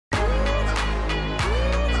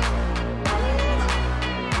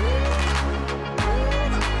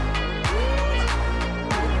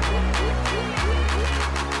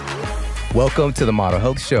Welcome to the Model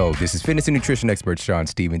Health Show. This is fitness and nutrition expert Sean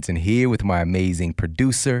Stevenson here with my amazing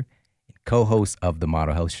producer and co-host of the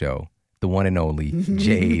Model Health Show, the one and only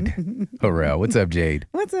Jade Harrell. What's up, Jade?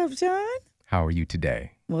 What's up, Sean? How are you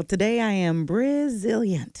today? Well, today I am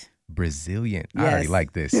Brazilian. Brazilian. Yes. I already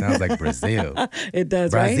like this. Sounds like Brazil. It does,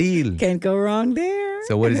 Brazil. right? Can't go wrong there.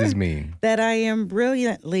 So what does this mean? That I am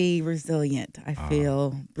brilliantly resilient. I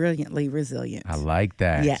feel brilliantly resilient. I like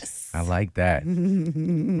that. Yes. I like that.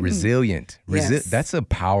 Resilient. Yes. That's a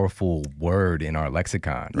powerful word in our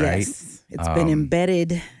lexicon, right? Yes. It's been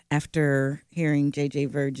embedded after hearing JJ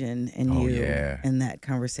Virgin and you in that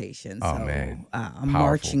conversation. Oh, so, man. I'm Powerful.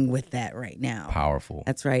 marching with that right now. Powerful.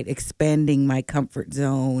 That's right. Expanding my comfort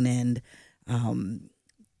zone and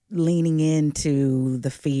leaning into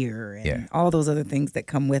the fear and all those other things that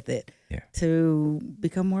come with it to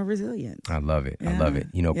become more resilient. I love it. I Yeah. love it.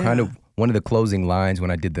 You know, kind of one of the closing lines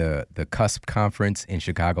when I did the CUSP conference in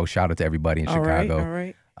Chicago, shout out to everybody in Chicago. All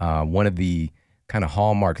right. One of the kind of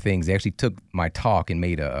hallmark things, they actually took my talk and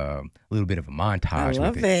made a little bit of a montage I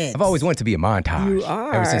love with it. I've always wanted to be a montage. You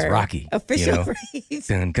are. Ever since Rocky. Official you know? praise.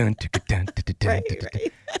 Dun, dun, dun, dun, dun, dun, Right, dun, dun.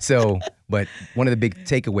 right. So, but one of the big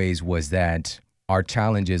takeaways was that our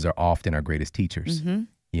challenges are often our greatest teachers,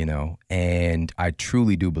 you know, and I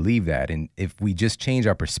truly do believe that. And if we just change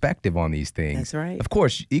our perspective on these things, That's right. of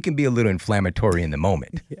course, it can be a little inflammatory in the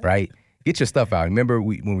moment, right? Get your stuff out. Remember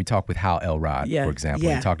when we talked with Hal Elrod, for example,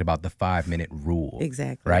 he talked about the 5-minute rule.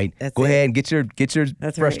 Exactly. Right? That's Go it. ahead and get your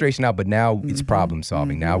That's frustration out, but now it's problem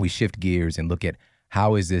solving. Now we shift gears and look at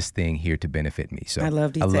how is this thing here to benefit me. So I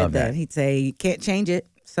loved he said that. He'd say, you can't change it,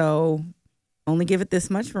 so only give it this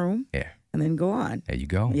much room. Yeah. And then go on. There you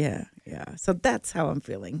go. Yeah, yeah. So that's how I'm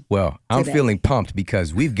feeling. Well, I'm today. feeling pumped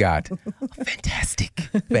because we've got a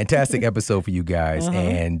fantastic episode for you guys.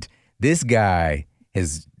 And this guy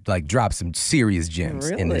has like dropped some serious gems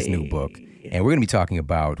in this new book. And we're going to be talking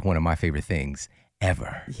about one of my favorite things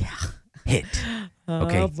ever. Yeah. HIIT.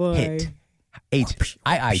 Okay. Oh, boy. HIIT.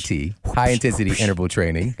 HIIT, high intensity interval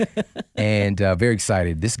training. And very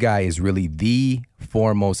excited. This guy is really the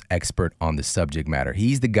foremost expert on the subject matter.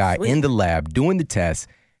 He's the guy in the lab doing the tests,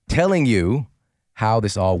 telling you how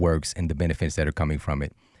this all works and the benefits that are coming from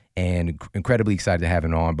it. And incredibly excited to have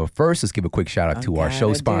him on. But first, let's give a quick shout out to our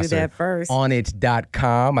show sponsor,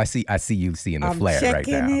 onit.com. I see you seeing the flare right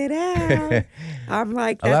now. I'm checking it out. I'm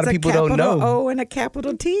like, that's a lot of people don't know. O and a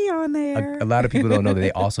capital T on there. A lot of people don't know that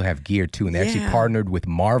they also have gear too. And they actually partnered with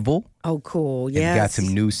Marvel. Oh, cool. They've Yes. got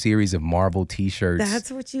some new series of Marvel t-shirts.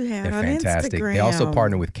 That's what you have They're on fantastic. Instagram. They also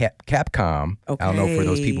partner with Capcom. I don't know, for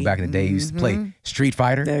those people back in the day who used to play Street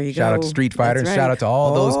Fighter. There you Shout out go. to Street Fighter. That's And shout right. out to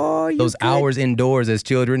all those hours indoors as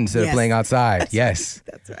children instead of playing outside. Yes.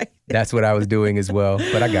 That's right. That's what I was doing as well.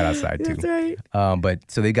 But I got outside too. That's right. But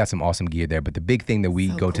so they got some awesome gear there. But the big thing that we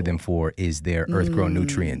go to them for is their earth-grown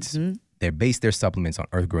nutrients. They base their supplements on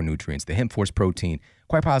earth-grown nutrients. The hemp force protein,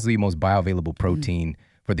 quite possibly the most bioavailable protein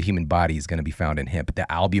for the human body, is going to be found in hemp. The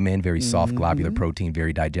albumin, very soft globular protein,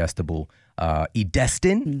 very digestible.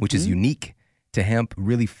 Edestin, which is unique to hemp,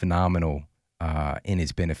 really phenomenal in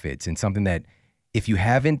its benefits. And something that if you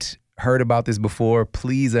haven't heard about this before,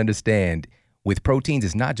 please understand. With proteins,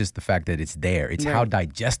 it's not just the fact that it's there. It's how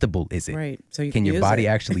digestible is it. Right. So you can your use body it.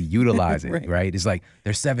 actually utilize it, right? It's like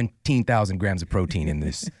there's 17,000 grams of protein in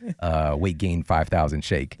this weight gain 5,000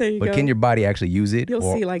 shake. There you but go. can your body actually use it?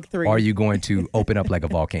 You'll see like 3. Or are you going to open up like a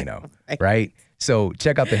volcano, right? So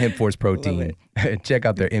check out the Hemp Force protein. Check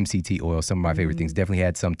out their MCT oil, some of my favorite things. Definitely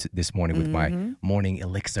had some this morning with my morning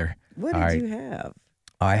elixir. What did you have?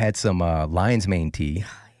 I had some lion's mane tea.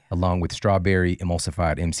 Along with strawberry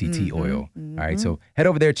emulsified MCT oil. All right, so head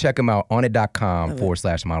over there, check them out,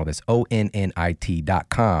 onit.com/model. That's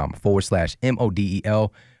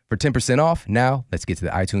onit.com/MODEL for 10% off. Now, let's get to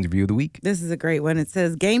the iTunes review of the week. This is a great one. It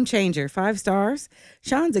says, Game Changer, 5 stars.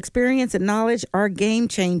 Sean's experience and knowledge are game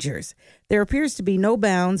changers. There appears to be no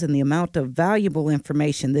bounds in the amount of valuable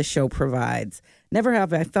information this show provides. Never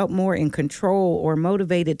have I felt more in control or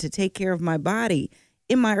motivated to take care of my body.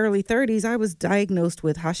 In my early 30s, I was diagnosed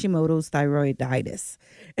with Hashimoto's thyroiditis,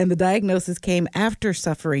 and the diagnosis came after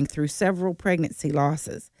suffering through several pregnancy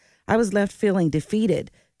losses. I was left feeling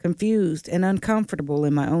defeated, confused, and uncomfortable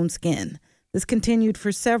in my own skin. This continued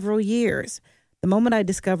for several years. The moment I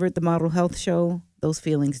discovered the Model Health Show, those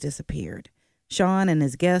feelings disappeared. Sean and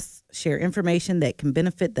his guests share information that can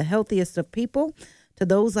benefit the healthiest of people to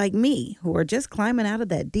those like me who are just climbing out of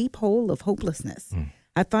that deep hole of hopelessness.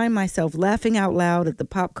 I find myself laughing out loud at the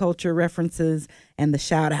pop culture references and the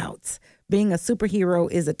shout outs. Being a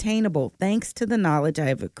superhero is attainable thanks to the knowledge I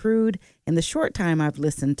have accrued in the short time I've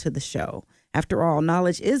listened to the show. After all,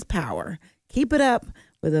 knowledge is power. Keep it up.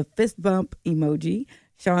 with a fist bump emoji.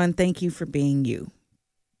 Sean, thank you for being you.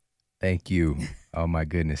 Thank you. Oh, my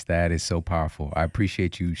goodness. That is so powerful. I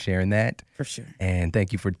appreciate you sharing that. For sure. And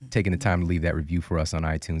thank you for taking the time to leave that review for us on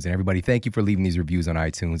iTunes. And everybody, thank you for leaving these reviews on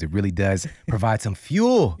iTunes. It really does provide some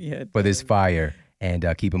fuel for this fire, and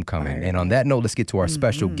keep them coming. And on that note, let's get to our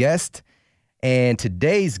special guest. And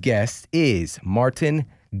today's guest is Martin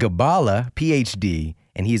Gibala, PhD,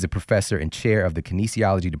 and he is a professor and chair of the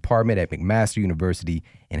kinesiology department at McMaster University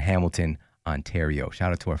in Hamilton, Ontario.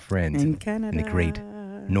 Shout out to our friends in Canada, in the great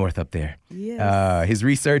north up there. Yes. His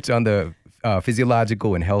research on the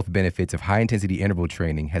physiological and health benefits of high-intensity interval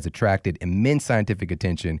training has attracted immense scientific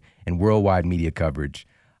attention and worldwide media coverage.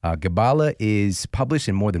 Gibala is published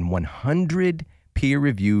in more than 100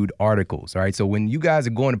 peer-reviewed articles. All right, so when you guys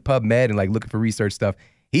are going to PubMed and like looking for research stuff,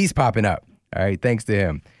 he's popping up. All right, thanks to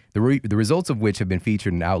him. The results of which have been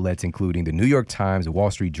featured in outlets including the New York Times, the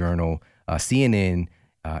Wall Street Journal, CNN,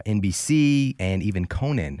 NBC, and even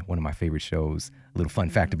Conan, one of my favorite shows. A little fun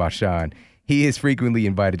fact about Sean. He is frequently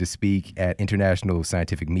invited to speak at international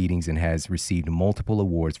scientific meetings and has received multiple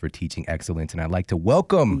awards for teaching excellence. And I'd like to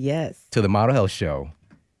welcome to the Model Health Show,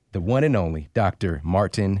 the one and only Dr.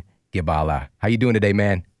 Martin Gibala. How you doing today,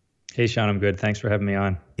 man? Hey, Sean, I'm good. Thanks for having me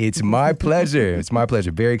on. It's my pleasure. It's my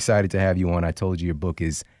pleasure. Very excited to have you on. I told you your book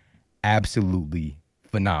is absolutely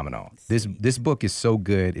phenomenal. This book is so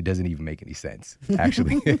good, it doesn't even make any sense,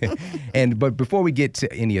 actually. But before we get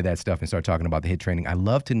to any of that stuff and start talking about the HIIT training, I'd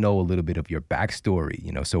love to know a little bit of your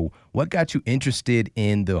backstory. So what got you interested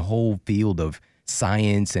in the whole field of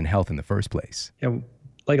science and health in the first place? Yeah,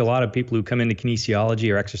 like a lot of people who come into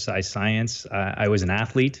kinesiology or exercise science, I was an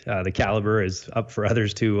athlete. The caliber is up for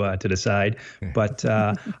others to decide. But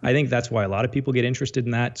I think that's why a lot of people get interested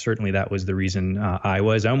in that. Certainly that was the reason I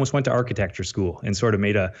almost went to architecture school and sort of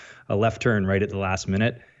made a left turn right at the last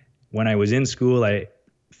minute. When I was in school,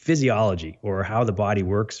 physiology or how the body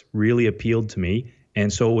works really appealed to me.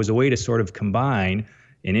 And so it was a way to sort of combine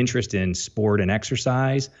an interest in sport and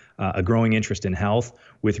exercise, a growing interest in health,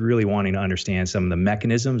 with really wanting to understand some of the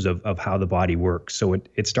mechanisms of how the body works. So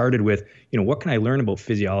it started with, what can I learn about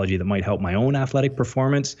physiology that might help my own athletic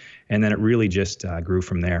performance? And then it really just grew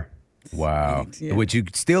from there. Wow. Yeah. Which you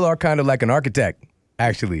still are kind of like an architect,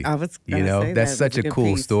 actually. I was say that's such a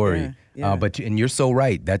cool piece. story. Yeah. And you're so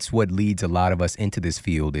right. That's what leads a lot of us into this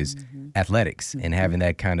field is athletics and having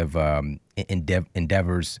that kind of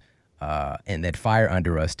endeavors and that fire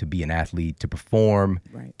under us to be an athlete, to perform,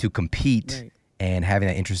 to compete, and having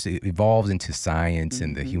that interest evolves into science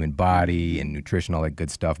and the human body and nutrition, all that good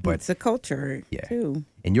stuff. But it's a culture, too.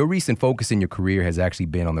 And your recent focus in your career has actually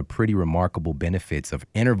been on the pretty remarkable benefits of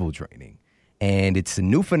interval training. And it's a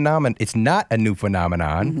new phenomenon. It's not a new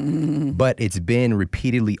phenomenon, but it's been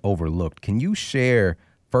repeatedly overlooked. Can you share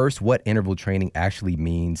first what interval training actually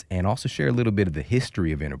means, and also share a little bit of the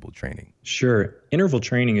history of interval training? Sure. Interval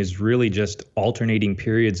training is really just alternating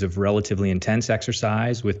periods of relatively intense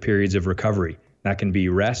exercise with periods of recovery. That can be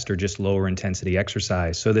rest or just lower intensity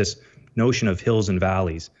exercise. So this notion of hills and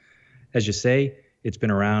valleys, as you say, it's been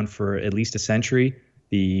around for at least a century.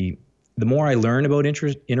 The more I learn about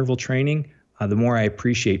interval training, the more I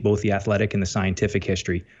appreciate both the athletic and the scientific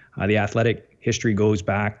history. The athletic history goes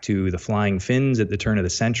back to the Flying Finns at the turn of the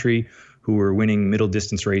century, who were winning middle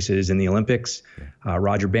distance races in the Olympics.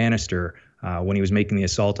 Roger Bannister, when he was making the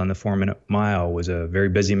assault on the 4-minute mile, was a very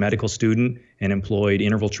busy medical student and employed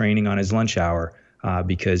interval training on his lunch hour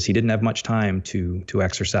because he didn't have much time to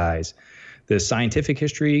exercise. The scientific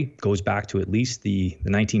history goes back to at least the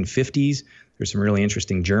 1950s. There's some really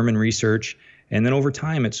interesting German research. And then over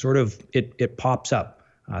time, it pops up.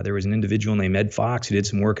 There was an individual named Ed Fox who did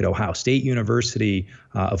some work at Ohio State University.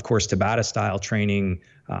 Of course, Tabata-style training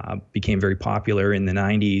became very popular in the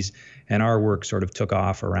 90s, and our work sort of took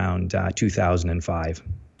off around 2005.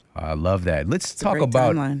 I love that. Let's talk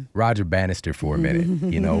about Roger Bannister for a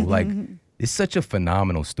minute. It's such a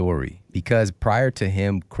phenomenal story because prior to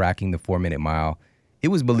him cracking the 4-minute mile, it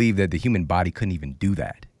was believed that the human body couldn't even do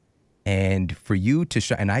that. And for you to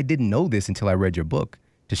shine, and I didn't know this until I read your book,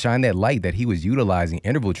 to shine that light that he was utilizing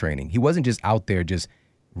interval training. He wasn't just out there just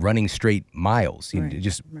running straight miles,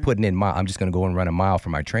 putting in I'm just going to go and run a mile for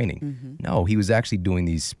my training. No, he was actually doing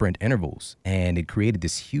these sprint intervals, and it created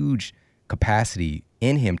this huge capacity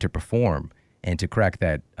in him to perform and to crack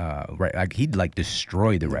that. He'd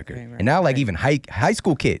destroy the record. And now even high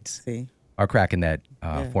school kids are cracking that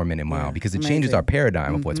 4-minute mile because it changes our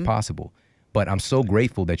paradigm of what's possible. But I'm so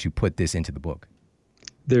grateful that you put this into the book.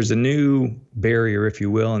 There's a new barrier, if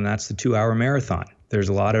you will, and that's the 2-hour marathon. There's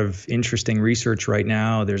a lot of interesting research right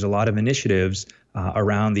now. There's a lot of initiatives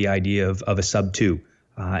around the idea of a sub-2.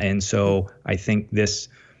 And so I think this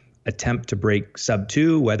attempt to break sub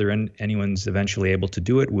 2, whether anyone's eventually able to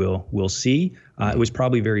do it, we'll see. It was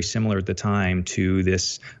probably very similar at the time to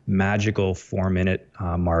this magical 4-minute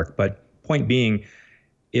mark. But point being,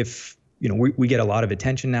 if we get a lot of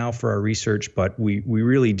attention now for our research, but we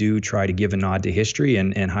really do try to give a nod to history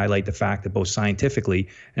and highlight the fact that both scientifically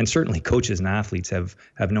and certainly coaches and athletes have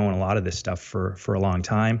known a lot of this stuff for a long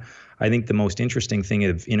time. I think the most interesting thing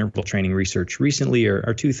of interval training research recently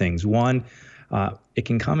are two things. One, it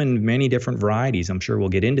can come in many different varieties. I'm sure we'll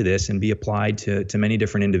get into this, and be applied to many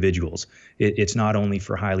different individuals. It's not only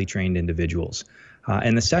for highly trained individuals.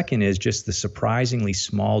 And the second is just the surprisingly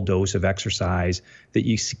small dose of exercise that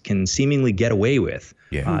you can seemingly get away with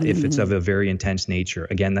if it's of a very intense nature.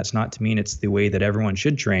 Again, that's not to mean it's the way that everyone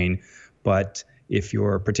should train, but if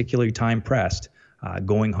you're particularly time pressed,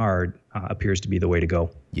 going hard appears to be the way to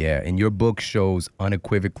go. Yeah, and your book shows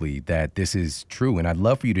unequivocally that this is true. And I'd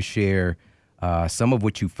love for you to share some of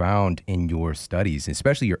what you found in your studies,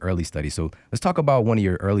 especially your early studies. So let's talk about one of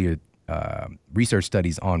your earlier research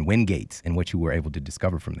studies on Wingates and what you were able to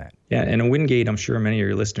discover from that. Yeah, and a Wingate, I'm sure many of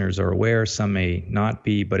your listeners are aware, some may not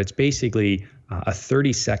be, but it's basically a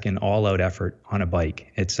 30-second all-out effort on a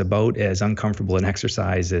bike. It's about as uncomfortable an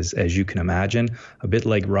exercise as you can imagine, a bit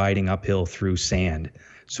like riding uphill through sand.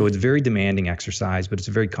 So it's very demanding exercise, but it's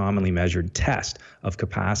a very commonly measured test of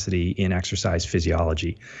capacity in exercise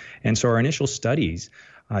physiology. And so our initial studies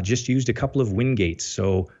just used a couple of Wingates.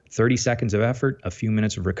 So 30 seconds of effort, a few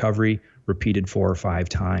minutes of recovery, repeated 4 or 5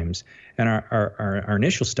 times. And our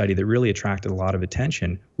initial study that really attracted a lot of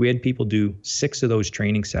attention, we had people do 6 of those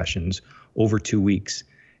training sessions over 2 weeks.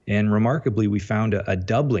 And remarkably, we found a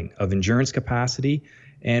doubling of endurance capacity.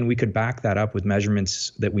 And we could back that up with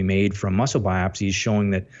measurements that we made from muscle biopsies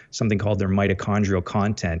showing that something called their mitochondrial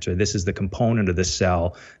content, or this is the component of the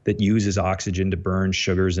cell that uses oxygen to burn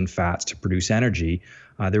sugars and fats to produce energy.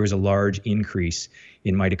 There was a large increase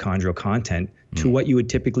in mitochondrial content to what you would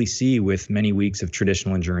typically see with many weeks of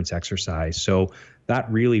traditional endurance exercise. So that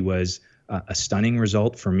really was a stunning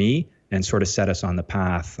result for me and sort of set us on the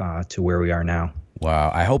path to where we are now.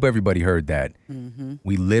 Wow. I hope everybody heard that.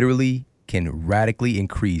 We literally can radically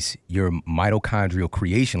increase your mitochondrial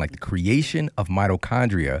creation, like the creation of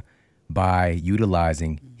mitochondria, by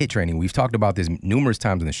utilizing HIIT training. We've talked about this numerous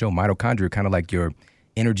times in the show. Mitochondria are kind of like your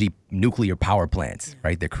energy nuclear power plants,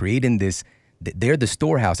 right? They're creating this, they're the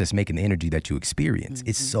storehouse that's making the energy that you experience.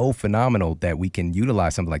 It's so phenomenal that we can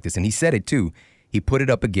utilize something like this. And he said it too. He put it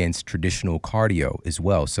up against traditional cardio as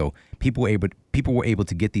well. So people were able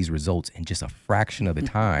to get these results in just a fraction of the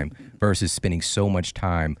time versus spending so much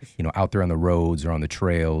time, out there on the roads or on the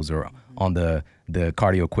trails or on the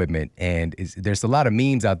cardio equipment. And there's a lot of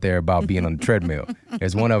memes out there about being on the treadmill.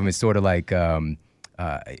 There's one of them is sort of like,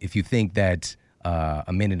 if you think that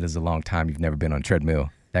a minute is a long time, you've never been on a treadmill,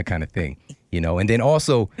 that kind of thing, And then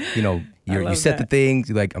also, you set the things,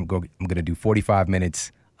 you're like, I'm going to do 45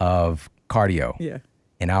 minutes of cardio. Yeah.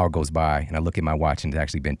 An hour goes by and I look at my watch and it's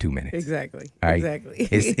actually been 2 minutes. Exactly. Right? Exactly.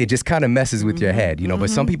 It just kind of messes with your head, but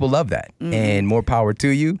some people love that. And more power to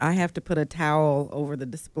you. I have to put a towel over the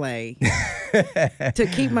display to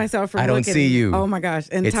keep myself from looking. I don't see you. Oh my gosh.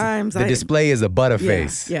 And times the display is a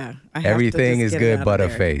butterface. Yeah. Everything is good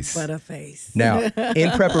butterface. Butterface. Now,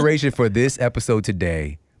 in preparation for this episode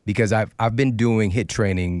today, because I've been doing HIIT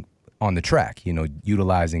training on the track,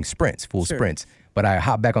 utilizing sprints, full sprints. But I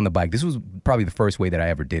hopped back on the bike. This was probably the first way that I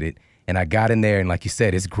ever did it. And I got in there, and like you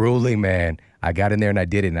said, it's grueling, man. I got in there and I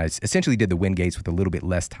did it. And I essentially did the Wingates with a little bit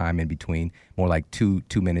less time in between, more like two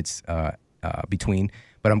minutes between.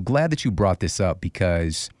 But I'm glad that you brought this up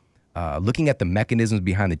because looking at the mechanisms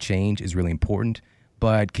behind the change is really important.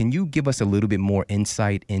 But can you give us a little bit more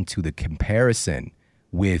insight into the comparison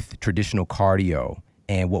with traditional cardio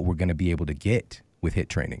and what we're going to be able to get with HIIT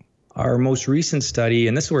training? Our most recent study,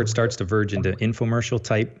 and this is where it starts to verge into infomercial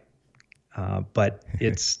type, but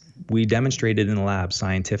we demonstrated in the lab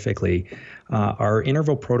scientifically. Our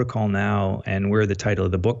interval protocol now, and where the title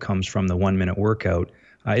of the book comes from, the 1-minute workout,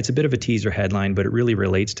 it's a bit of a teaser headline, but it really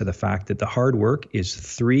relates to the fact that the hard work is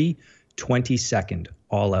 3 20-second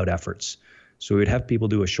all-out efforts. So we'd have people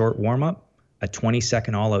do a short warm-up, a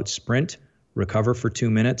 20-second all-out sprint, recover for 2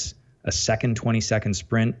 minutes, a second 20-second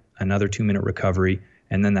sprint, another 2-minute recovery,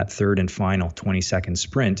 and then that third and final 20-second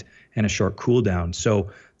sprint and a short cool down.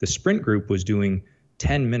 So the sprint group was doing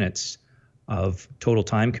 10 minutes of total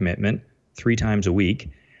time commitment 3 times a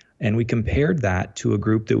week. And we compared that to a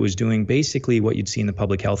group that was doing basically what you'd see in the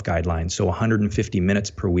public health guidelines. So 150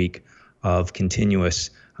 minutes per week of continuous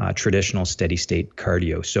traditional steady state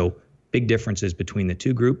cardio. So big differences between the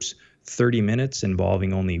two groups. 30 minutes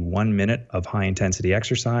involving only 1 minute of high intensity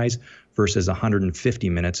exercise versus 150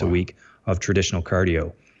 minutes a week of traditional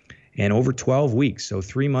cardio. And over 12 weeks, so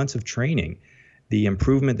 3 months of training, the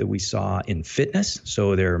improvement that we saw in fitness,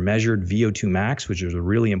 so their measured VO2 max, which is a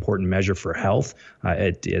really important measure for health,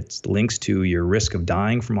 it links to your risk of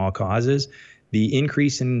dying from all causes. The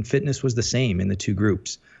increase in fitness was the same in the two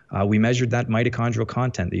groups. We measured that mitochondrial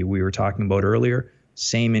content that we were talking about earlier,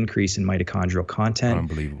 same increase in mitochondrial content.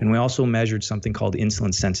 Unbelievable. And we also measured something called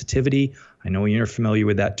insulin sensitivity. I know you're familiar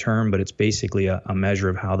with that term, but it's basically a measure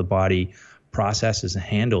of how the body processes and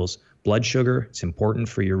handles blood sugar. It's important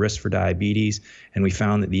for your risk for diabetes. And we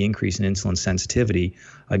found that the increase in insulin sensitivity,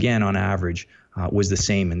 again, on average, was the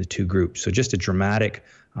same in the two groups. So just a dramatic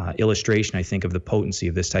illustration, I think, of the potency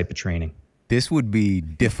of this type of training. This would be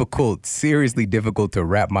difficult, seriously difficult to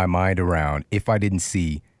wrap my mind around if I didn't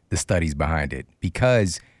see the studies behind it,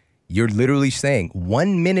 because you're literally saying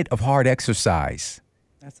 1 minute of hard exercise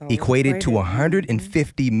equated to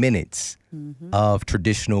 150 minutes of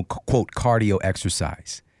traditional, quote, cardio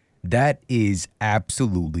exercise. That is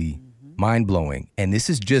absolutely mind-blowing. And this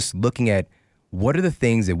is just looking at what are the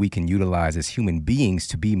things that we can utilize as human beings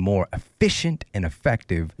to be more efficient and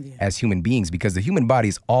effective as human beings, because the human body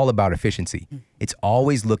is all about efficiency. It's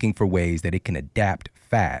always looking for ways that it can adapt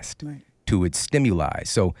fast to its stimuli.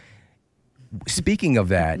 So speaking of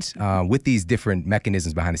that, with these different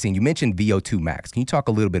mechanisms behind the scene, you mentioned VO2 max. Can you talk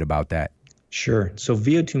a little bit about that? Sure. So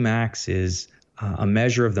VO2 max is a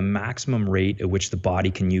measure of the maximum rate at which the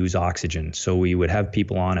body can use oxygen. So we would have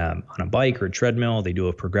people on a bike or a treadmill, they do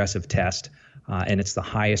a progressive test, and it's the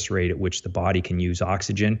highest rate at which the body can use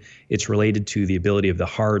oxygen. It's related to the ability of the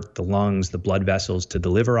heart, the lungs, the blood vessels to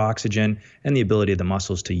deliver oxygen, and the ability of the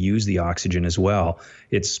muscles to use the oxygen as well.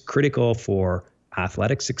 It's critical for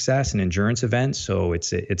athletic success and endurance events. So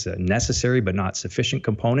it's a necessary but not sufficient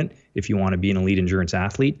component. If you want to be an elite endurance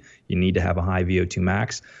athlete, you need to have a high VO2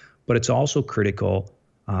 max. But it's also critical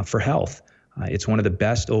for health. It's one of the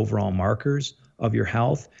best overall markers of your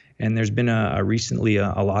health. And there's been recently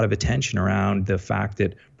a lot of attention around the fact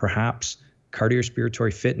that perhaps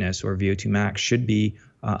cardiorespiratory fitness, or VO2 max, should be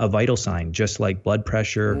a vital sign, just like blood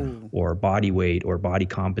pressure or body weight or body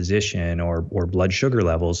composition or blood sugar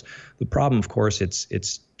levels. The problem, of course,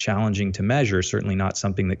 it's challenging to measure, certainly not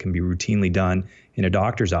something that can be routinely done in a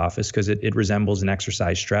doctor's office, because it resembles an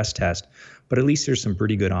exercise stress test. But at least there's some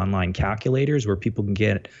pretty good online calculators where people can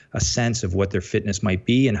get a sense of what their fitness might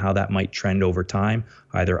be and how that might trend over time,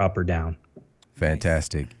 either up or down.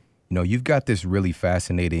 Fantastic. You know, you've got this really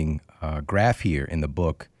fascinating graph here in the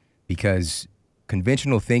book, because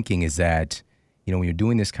conventional thinking is that, you know, when you're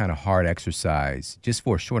doing this kind of hard exercise, just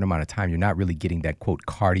for a short amount of time, you're not really getting that, quote,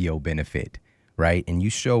 cardio benefit, right? And you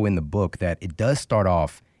show in the book that it does start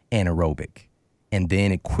off anaerobic, and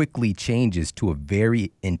then it quickly changes to a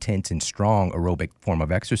very intense and strong aerobic form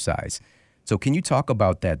of exercise. So can you talk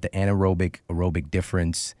about that, the anaerobic, aerobic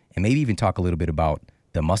difference, and maybe even talk a little bit about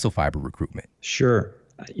the muscle fiber recruitment? Sure.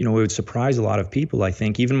 You know, it would surprise a lot of people, I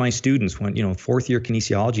think, even my students, when, you know, fourth year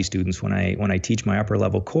kinesiology students, when I teach my upper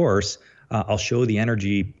level course, I'll show the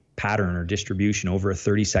energy pattern or distribution over a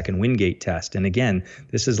 30-second Wingate test. And again,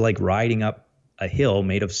 this is like riding up a hill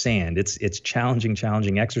made of sand. It's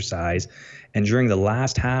challenging exercise. And during the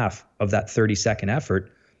last half of that 30-second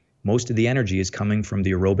effort, most of the energy is coming from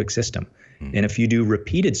the aerobic system. And if you do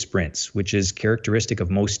repeated sprints, which is characteristic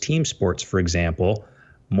of most team sports, for example,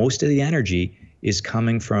 most of the energy is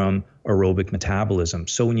coming from aerobic metabolism.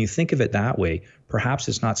 So when you think of it that way, perhaps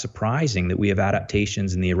it's not surprising that we have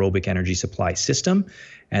adaptations in the aerobic energy supply system,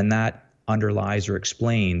 and that underlies or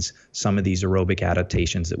explains some of these aerobic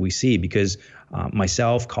adaptations that we see, because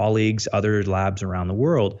myself, colleagues, other labs around the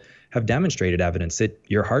world have demonstrated evidence that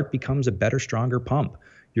your heart becomes a better, stronger pump.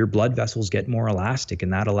 Your blood vessels get more elastic,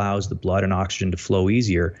 and that allows the blood and oxygen to flow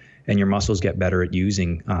easier, and your muscles get better at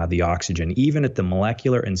using the oxygen. Even at the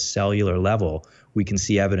molecular and cellular level, we can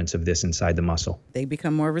see evidence of this inside the muscle. They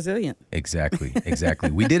become more resilient. Exactly.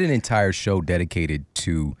 We did an entire show dedicated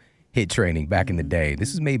to HIIT training back in the day.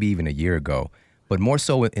 This is maybe even a year ago, but more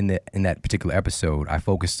so in that particular episode, I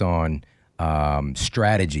focused on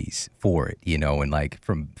strategies for it, you know, and like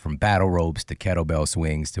from battle ropes to kettlebell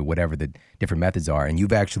swings to whatever the different methods are. And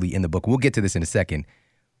you've actually, in the book, we'll get to this in a second,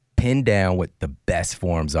 pinned down what the best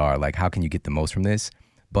forms are, like how can you get the most from this.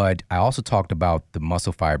 But I also talked about the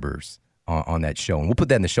muscle fibers on that show, and we'll put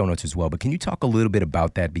that in the show notes as well. But can you talk a little bit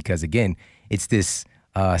about that? Because again, it's this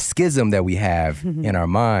schism that we have in our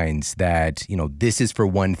minds that, you know, this is for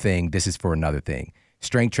one thing, this is for another thing.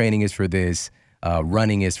 Strength training is for this,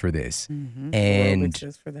 running is for this. And aerobics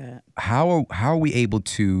is for that. How are we able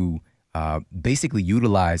to basically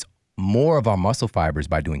utilize more of our muscle fibers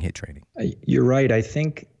by doing HIIT training? You're right. I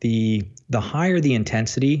think the higher the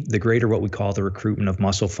intensity, the greater what we call the recruitment of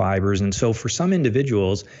muscle fibers. And so for some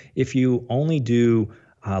individuals, if you only do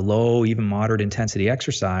low, even moderate intensity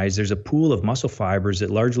exercise, there's a pool of muscle fibers that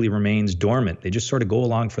largely remains dormant. They just sort of go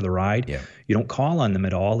along for the ride. Yeah. You don't call on them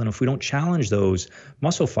at all. And if we don't challenge those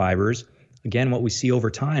muscle fibers, again, what we see over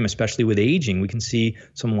time, especially with aging, we can see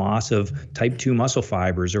some loss of type 2 muscle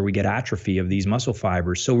fibers, or we get atrophy of these muscle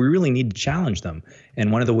fibers. So we really need to challenge them.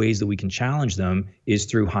 And one of the ways that we can challenge them is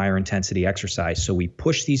through higher intensity exercise. So we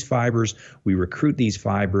push these fibers, we recruit these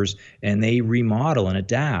fibers, and they remodel and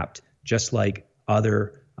adapt just like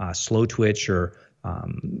other slow twitch or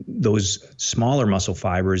those smaller muscle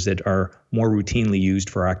fibers that are more routinely used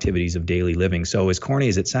for activities of daily living. So as corny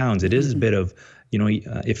as it sounds, it is a bit of,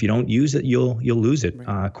 if you don't use it, you'll lose it,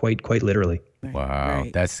 quite literally. Wow,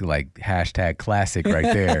 that's like hashtag classic right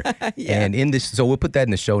there. Yeah. And in this, so we'll put that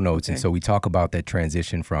in the show notes. Okay. And so we talk about that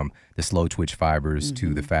transition from the slow twitch fibers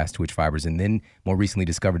to the fast twitch fibers. And then more recently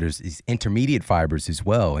discovered there's these intermediate fibers as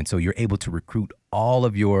well. And so you're able to recruit all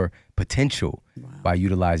of your potential by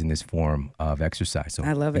utilizing this form of exercise. So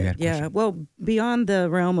I love it. Yeah. Well, beyond the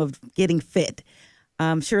realm of getting fit,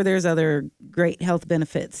 I'm sure there's other great health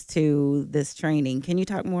benefits to this training. Can you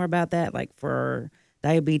talk more about that, like for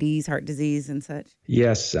diabetes, heart disease, and such?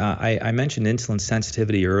 Yes, I mentioned insulin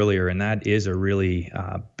sensitivity earlier, and that is a really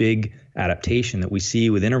big adaptation that we see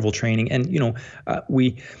with interval training. And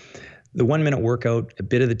the 1 minute workout, a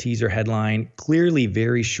bit of the teaser headline, clearly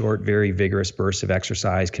very short, very vigorous bursts of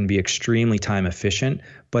exercise can be extremely time efficient,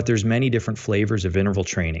 but there's many different flavors of interval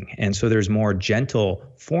training. And so there's more gentle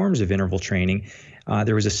forms of interval training.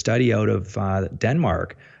 There was a study out of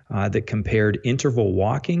Denmark that compared interval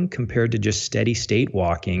walking compared to just steady state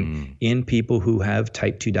walking in people who have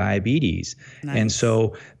type 2 diabetes. Nice. And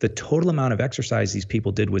so the total amount of exercise these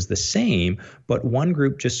people did was the same, but one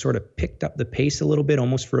group just sort of picked up the pace a little bit,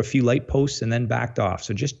 almost for a few light posts, and then backed off.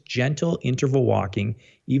 So just gentle interval walking,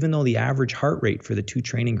 even though the average heart rate for the two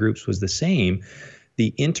training groups was the same,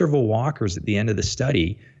 the interval walkers at the end of the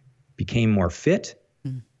study became more fit,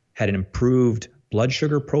 had an improved blood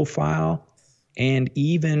sugar profile, and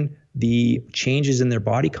even the changes in their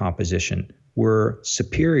body composition were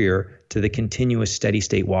superior to the continuous steady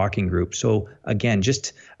state walking group. So again,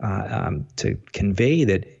 just to convey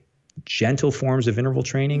that gentle forms of interval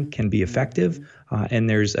training can be effective, and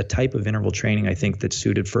there's a type of interval training, I think, that's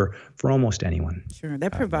suited for almost anyone. Sure,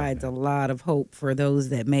 that provides a lot of hope for those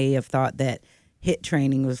that may have thought that HIIT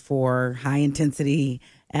training was for high-intensity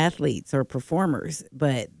athletes or performers,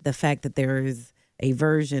 but the fact that there is a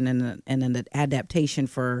version and an adaptation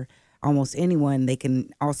for almost anyone, they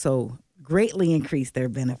can also greatly increase their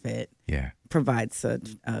benefit. Yeah, provides such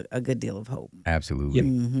a good deal of hope. Absolutely.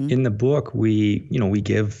 In the book, we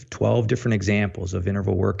give 12 different examples of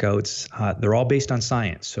interval workouts. They're all based on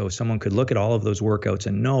science. So someone could look at all of those workouts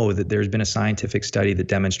and know that there's been a scientific study that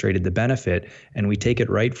demonstrated the benefit. And we take it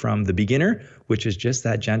right from the beginner, which is just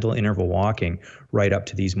that gentle interval walking, right up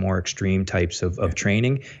to these more extreme types of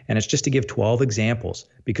training. And it's just to give 12 examples,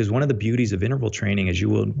 because one of the beauties of interval training, as you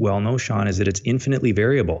will well know, Sean, is that it's infinitely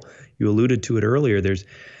variable. You alluded to it earlier. There's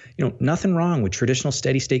nothing wrong with traditional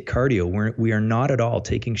steady state cardio. We are not at all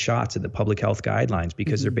taking shots at the public health guidelines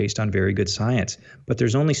because they're based on very good science. But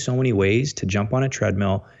there's only so many ways to jump on a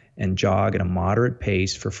treadmill and jog at a moderate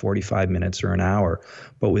pace for 45 minutes or an hour.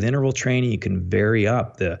 But with interval training, you can vary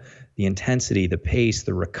up the intensity, the pace,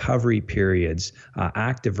 the recovery periods,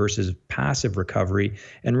 active versus passive recovery.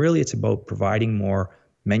 And really, it's about providing more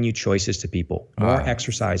menu choices to people, more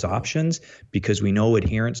exercise options, because we know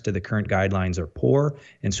adherence to the current guidelines are poor.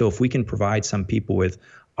 And so if we can provide some people with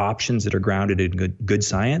options that are grounded in good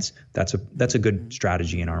science, that's a good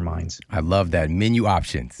strategy in our minds. I love that. Menu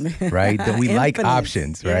options, right? That we like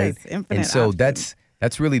options, right? Yes, and so options.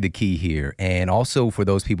 that's really the key here. And also for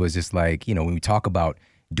those people, it's just like, when we talk about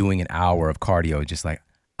doing an hour of cardio, just like,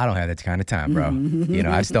 I don't have that kind of time, bro.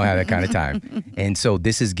 I just don't have that kind of time. And so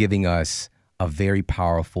this is giving us a very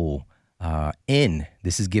powerful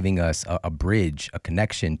this is giving us a bridge, a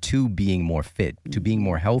connection to being more fit, to being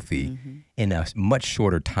more healthy in a much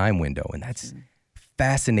shorter time window. And that's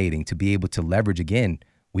fascinating to be able to leverage. Again,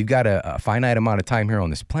 we've got a finite amount of time here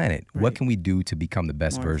on this planet. Right. What can we do to become the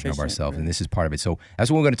best version of ourselves? Right. And this is part of it. So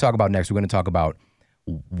that's what we're going to talk about next. We're going to talk about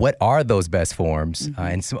what are those best forms,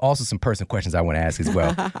 and also some personal questions I want to ask as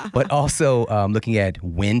well, but also looking at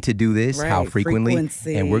when to do this, how frequently,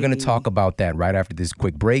 and we're going to talk about that right after this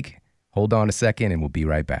quick break. Hold on a second, and we'll be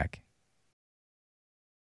right back.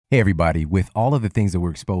 Hey, everybody. With all of the things that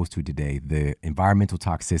we're exposed to today, the environmental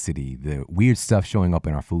toxicity, the weird stuff showing up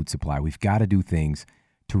in our food supply, we've got to do things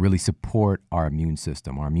to really support our immune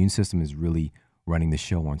system. Our immune system is really running the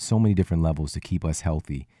show on so many different levels to keep us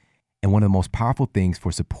healthy. And one of the most powerful things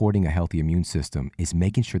for supporting a healthy immune system is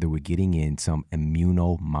making sure that we're getting in some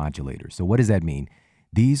immunomodulators. So what does that mean?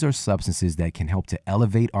 These are substances that can help to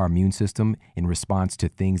elevate our immune system in response to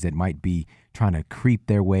things that might be trying to creep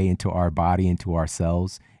their way into our body, into our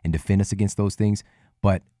cells, and defend us against those things.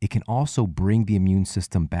 But it can also bring the immune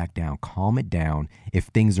system back down, calm it down if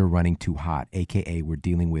things are running too hot, AKA we're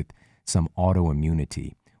dealing with some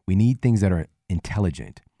autoimmunity. We need things that are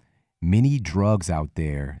intelligent. Many drugs out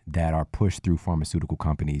there that are pushed through pharmaceutical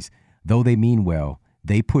companies, though they mean well,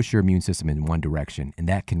 they push your immune system in one direction, and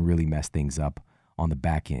that can really mess things up on the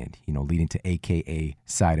back end, leading to AKA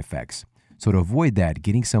side effects. So to avoid that,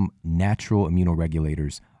 getting some natural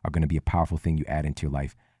immunoregulators are going to be a powerful thing you add into your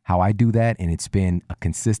life. How I do that, and it's been a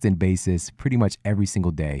consistent basis pretty much every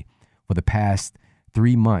single day for the past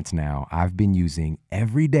 3 months now, I've been using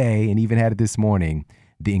every day, and even had it this morning,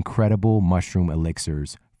 the incredible mushroom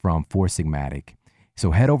elixirs from Four Sigmatic. So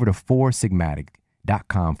head over to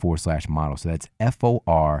foursigmatic.com/model. So that's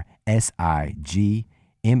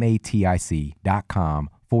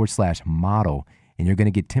FORSIGMATIC.com/model. And you're going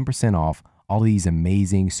to get 10% off all of these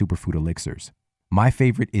amazing superfood elixirs. My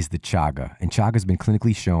favorite is the chaga. And chaga has been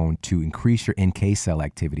clinically shown to increase your NK cell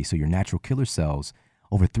activity, so your natural killer cells,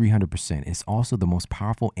 over 300%. It's also the most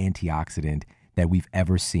powerful antioxidant that we've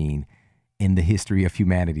ever seen in the history of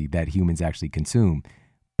humanity that humans actually consume.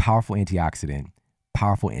 Powerful antioxidant,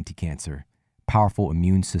 powerful anti-cancer, powerful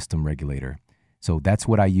immune system regulator. So that's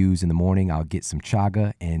what I use in the morning. I'll get some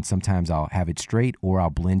chaga, and sometimes I'll have it straight, or I'll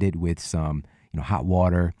blend it with some, hot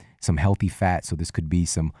water, some healthy fat. So this could be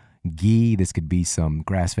some ghee, this could be some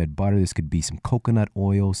grass-fed butter, this could be some coconut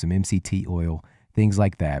oil, some MCT oil, things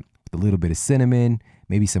like that. With a little bit of cinnamon,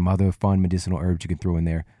 maybe some other fun medicinal herbs you can throw in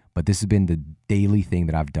there. But this has been the daily thing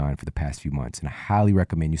that I've done for the past few months, and I highly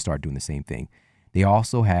recommend you start doing the same thing. They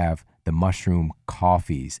also have the mushroom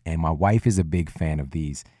coffees, and my wife is a big fan of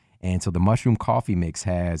these. And so the mushroom coffee mix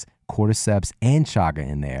has cordyceps and chaga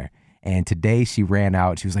in there. And today she ran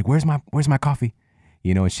out. She was like, where's my coffee?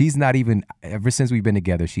 And she's not even, ever since we've been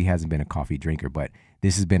together, she hasn't been a coffee drinker, but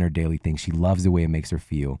this has been her daily thing. She loves the way it makes her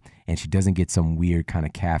feel, and she doesn't get some weird kind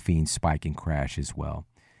of caffeine spike and crash as well.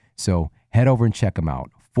 So head over and check them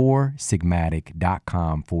out.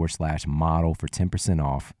 foursigmatic.com/model for 10%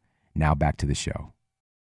 off. Now back to the show.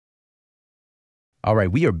 All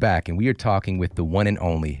right, we are back, and we are talking with the one and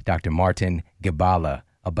only Dr. Martin Gibala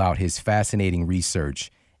about his fascinating research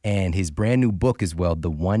and his brand new book as well, The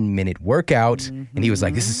 1 Minute Workout. Mm-hmm. And he was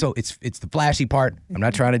like, it's the flashy part. I'm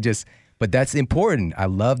not trying to but that's important. I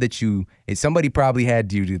love that somebody probably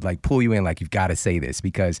had you to pull you in, you've got to say this,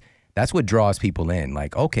 because that's what draws people in.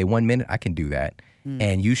 Okay, 1 minute, I can do that.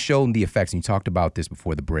 And you showed the effects, and you talked about this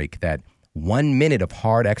before the break, that 1 minute of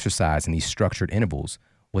hard exercise in these structured intervals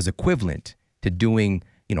was equivalent to doing,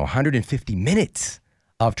 150 minutes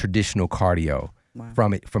of traditional cardio. Wow.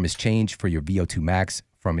 From its change for your VO2 max,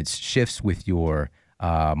 from its shifts with your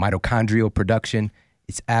mitochondrial production.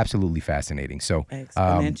 It's absolutely fascinating. So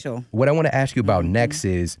exponential. What I want to ask you about next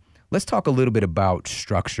is, let's talk a little bit about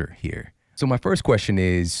structure here. So my first question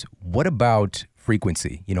is, what about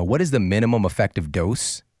frequency? What is the minimum effective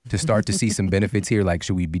dose to start to see some benefits here?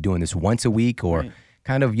 Should we be doing this once a week, or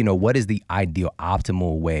kind of, what is the ideal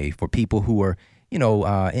optimal way for people who are,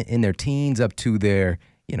 in their teens up to their,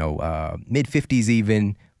 mid-50s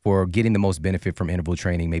even, for getting the most benefit from interval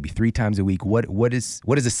training, maybe 3 times a week? What does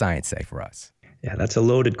the science say for us? Yeah, that's a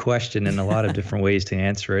loaded question and a lot of different ways to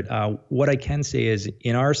answer it. What I can say is,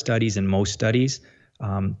 in our studies and most studies,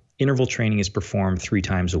 interval training is performed 3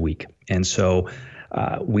 times a week. And so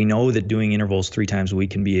we know that doing intervals 3 times a week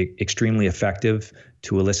can be extremely effective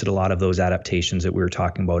to elicit a lot of those adaptations that we were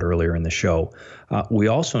talking about earlier in the show. We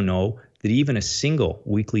also know that even a single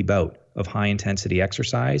weekly bout of high intensity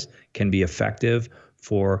exercise can be effective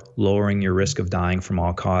for lowering your risk of dying from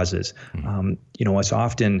all causes. As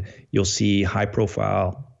often you'll see high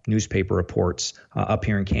profile newspaper reports up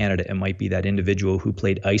here in Canada. It might be that individual who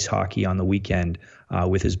played ice hockey on the weekend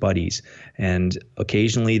with his buddies. And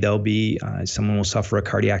occasionally there'll be someone will suffer a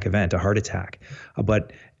cardiac event, a heart attack.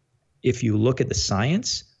 But if you look at the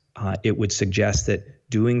science, it would suggest that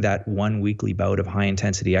doing that 1 weekly bout of high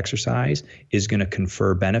intensity exercise is going to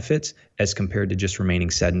confer benefits as compared to just remaining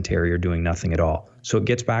sedentary or doing nothing at all. So it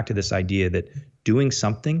gets back to this idea that doing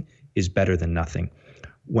something is better than nothing.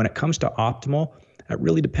 When it comes to optimal, It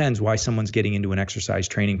really depends why someone's getting into an exercise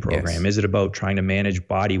training program. Is it about trying to manage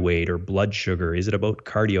body weight or blood sugar? Is it about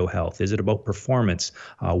cardio health? Is it about performance?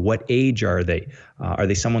 What age are they? Are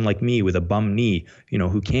they someone like me with a bum knee,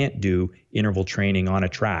 who can't do interval training on a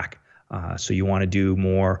track? So you want to do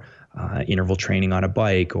more interval training on a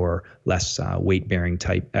bike or less weight-bearing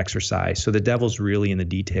type exercise. So the devil's really in the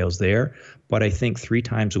details there. But I think 3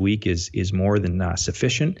 times a week is more than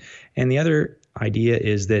sufficient. And the other idea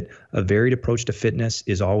is that a varied approach to fitness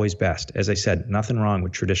is always best. As I said, nothing wrong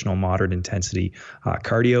with traditional moderate intensity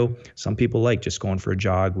cardio. Some people like just going for a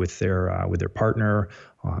jog with their partner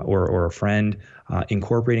or a friend.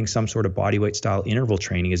 Incorporating some sort of bodyweight style interval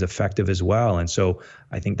training is effective as well. And so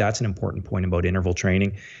I think that's an important point about interval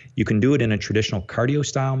training. You can do it in a traditional cardio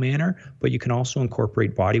style manner, but you can also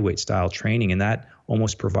incorporate bodyweight style training, and that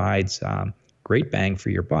almost provides great bang for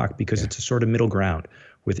your buck because it's a sort of middle ground.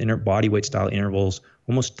 With bodyweight style intervals,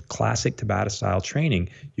 almost classic Tabata style training,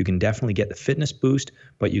 you can definitely get the fitness boost,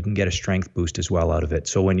 but you can get a strength boost as well out of it.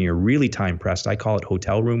 So when you're really time pressed, I call it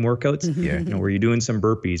hotel room workouts, where you're doing some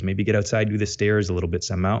burpees, maybe get outside, do the stairs a little bit,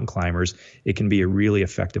 some mountain climbers. It can be a really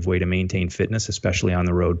effective way to maintain fitness, especially on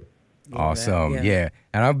the road. Awesome. Yeah.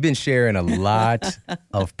 And I've been sharing a lot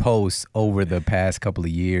of posts over the past couple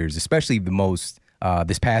of years, especially the most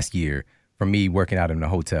this past year, from me working out in a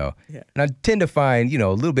hotel. And I tend to find, a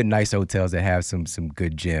little bit nice hotels that have some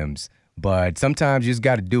good gyms, but sometimes you just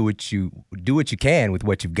got to do what you can with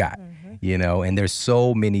what you've got, and there's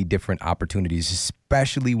so many different opportunities,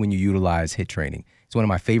 especially when you utilize HIIT training. It's one of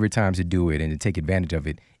my favorite times to do it and to take advantage of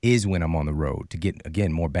it is when I'm on the road to get,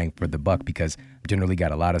 again, more bang for the buck because I've generally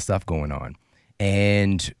got a lot of stuff going on.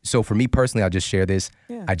 And so for me personally, I'll just share this.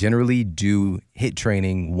 I generally do HIIT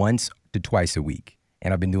training once to twice a week.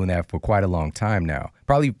 And I've been doing that for quite a long time now,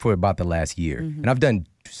 probably for about the last year. And I've done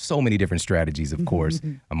so many different strategies, of course.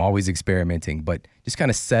 I'm always experimenting, but just kind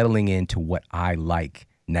of settling into what I like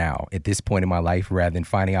now at this point in my life rather than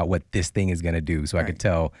finding out what this thing is going to do so I could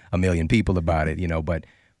tell a million people about it, But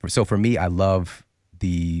for me, I love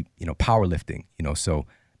the, powerlifting, So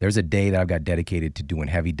there's a day that I've got dedicated to doing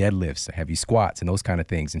heavy deadlifts, heavy squats, and those kind of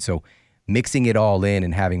things. And so mixing it all in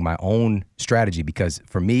and having my own strategy, because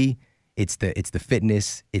for me, it's the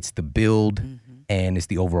fitness, it's the build, and it's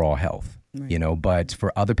the overall health, But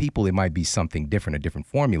for other people, it might be something different, a different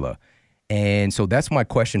formula. And so that's my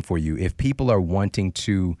question for you. If people are wanting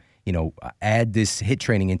to, add this HIIT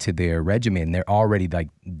training into their regimen, they're already like,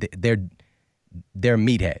 they're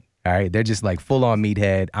meathead, all right? They're just like full on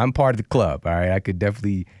meathead. I'm part of the club, all right? I could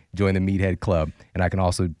definitely join the meathead club. And I can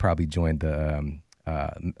also probably join the,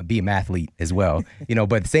 be a mathlete as well,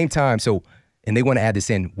 but at the same time, and they want to add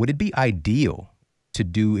this in, would it be ideal to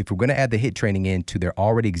do, if we're going to add the HIIT training into their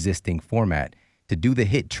already existing format, to do the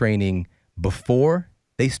HIIT training before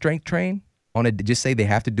they strength train? Just say they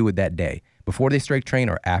have to do it that day, before they strength train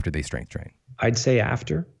or after they strength train? I'd say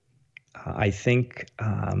after. I think,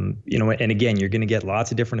 and again, you're going to get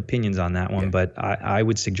lots of different opinions on that one, but I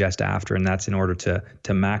would suggest after, and that's in order to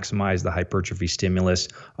maximize the hypertrophy stimulus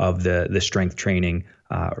of the strength training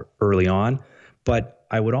early on. But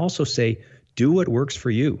I would also say, do what works for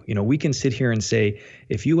you. We can sit here and say,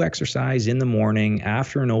 if you exercise in the morning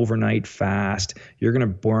after an overnight fast, you're going to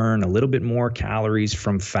burn a little bit more calories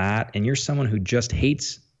from fat, and you're someone who just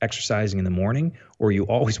hates exercising in the morning, or you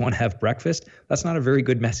always want to have breakfast, that's not a very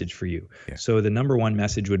good message for you. So the number one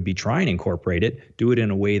message would be try and incorporate it, do it in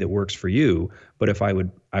a way that works for you. But if I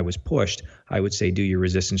was pushed, I would say do your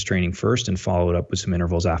resistance training first and follow it up with some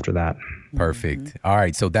intervals after that. Perfect. All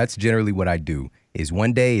right. So that's generally what I do. Is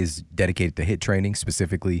one day is dedicated to HIIT training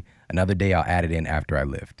specifically. Another day I'll add it in after I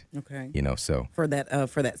lift. Okay. So for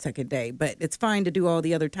that second day, but it's fine to do all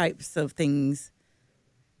the other types of things.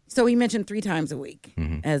 So he mentioned 3 times a week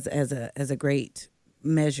as a great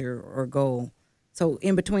measure or goal. So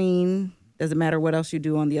in between, does it matter what else you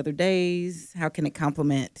do on the other days? How can it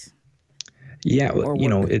complement? Yeah,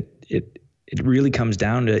 it really comes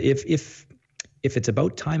down to if it's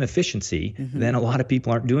about time efficiency, then a lot of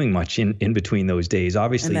people aren't doing much in between those days.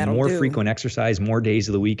 Obviously, more frequent exercise, more days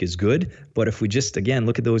of the week is good. But if we just, again,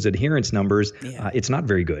 look at those adherence numbers, it's not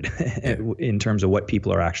very good in terms of what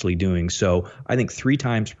people are actually doing. So I think 3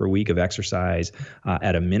 times per week of exercise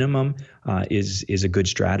at a minimum is a good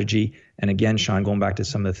strategy. And again, Sean, going back to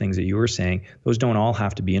some of the things that you were saying, those don't all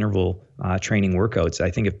have to be interval training workouts. I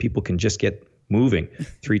think if people can just get moving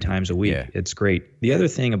 3 times a week, it's great. The other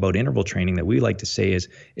thing about interval training that we like to say is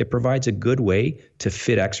it provides a good way to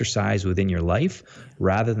fit exercise within your life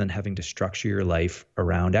rather than having to structure your life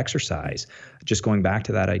around exercise. Just going back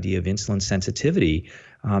to that idea of insulin sensitivity,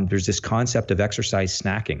 there's this concept of exercise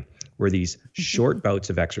snacking, where these short bouts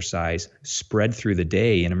of exercise spread through the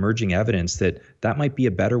day, and emerging evidence that that might be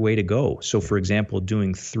a better way to go. So for example,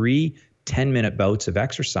 doing 3 10-minute bouts of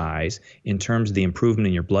exercise in terms of the improvement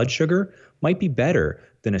in your blood sugar might be better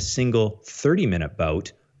than a single 30-minute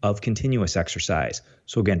bout of continuous exercise.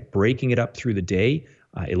 So again, breaking it up through the day,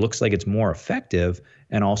 it looks like it's more effective,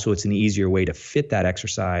 and also it's an easier way to fit that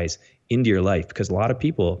exercise into your life, because a lot of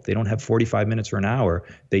people, if they don't have 45 minutes or an hour,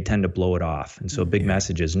 they tend to blow it off. And so a big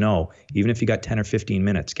message is no, even if you got 10 or 15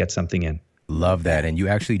 minutes, get something in. Love that. And you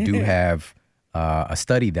actually do have a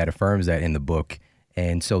study that affirms that in the book.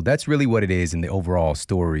 And so that's really what it is in the overall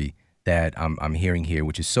story that I'm hearing here,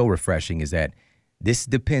 which is so refreshing, is that this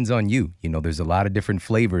depends on you. You know, there's a lot of different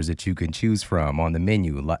flavors that you can choose from on the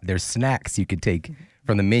menu. There's snacks you can take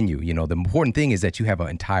from the menu. You know, the important thing is that you have an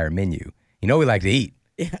entire menu. You know, we like to eat.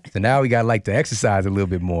 Yeah. So now we got to like to exercise a little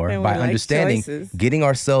bit more by understanding, getting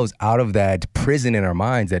ourselves out of that prison in our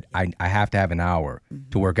minds that I have to have an hour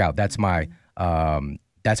to work out. That's my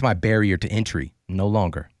barrier to entry. No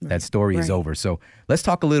longer. That story is over. So let's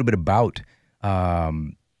talk a little bit about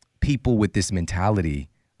people with this mentality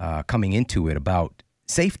coming into it, about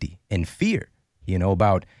safety and fear, you know,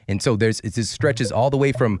 and so it stretches all the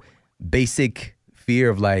way from basic fear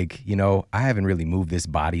of like, you know, I haven't really moved this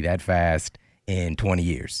body that fast in 20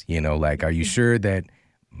 years, you know, like, are you sure that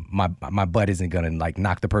my butt isn't going to like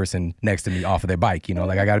knock the person next to me off of their bike? You know,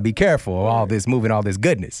 like I got to be careful of all this moving, all this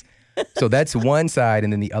goodness. So that's one side.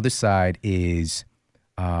 And then the other side is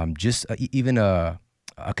just even a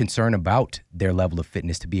concern about their level of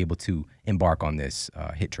fitness to be able to embark on this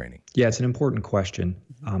HIIT training. Yeah, it's an important question.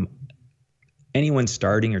 Anyone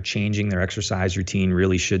starting or changing their exercise routine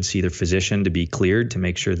really should see their physician to be cleared to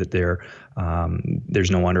make sure that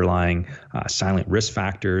there's no underlying silent risk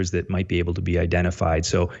factors that might be able to be identified.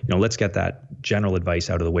 So, you know, let's get that general advice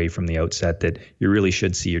out of the way from the outset that you really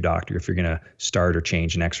should see your doctor if you're going to start or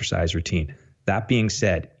change an exercise routine. That being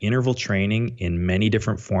said, interval training in many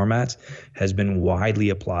different formats has been widely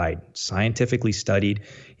applied, scientifically studied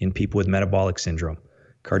in people with metabolic syndrome,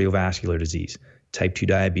 cardiovascular disease, type 2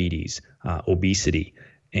 diabetes, obesity,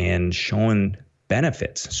 and shown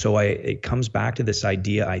benefits. So it comes back to this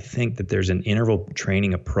idea, I think, that there's an interval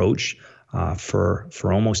training approach for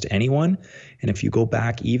almost anyone. And if you go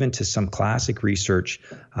back even to some classic research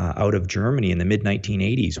out of Germany in the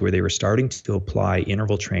mid-1980s, where they were starting to apply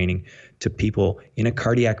interval training to people in a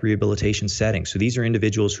cardiac rehabilitation setting. So these are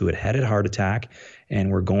individuals who had a heart attack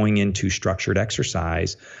and were going into structured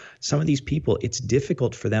exercise. Some of these people, it's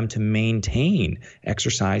difficult for them to maintain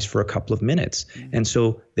exercise for a couple of minutes. And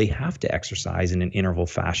so they have to exercise in an interval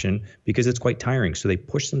fashion because it's quite tiring. So they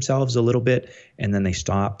push themselves a little bit and then they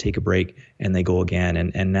stop, take a break, and they go again.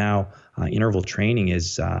 And now interval training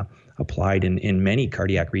is applied in many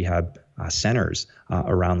cardiac rehab centers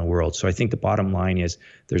around the world. So I think the bottom line is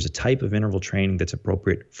there's a type of interval training that's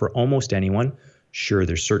appropriate for almost anyone. Sure,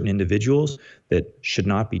 there's certain individuals that should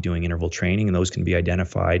not be doing interval training, and those can be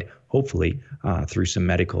identified, hopefully, through some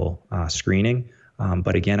medical screening.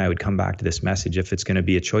 But again, I would come back to this message. If it's going to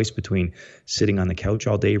be a choice between sitting on the couch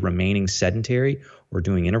all day, remaining sedentary, or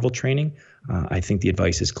doing interval training, I think the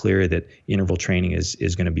advice is clear that interval training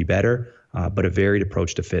is going to be better, but a varied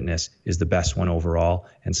approach to fitness is the best one overall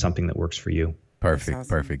and something that works for you. Perfect, awesome.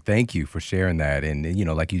 Perfect. Thank you for sharing that. And, you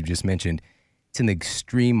know, like you just mentioned, it's an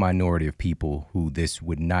extreme minority of people who this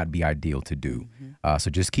would not be ideal to do. So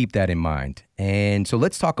just keep that in mind. And so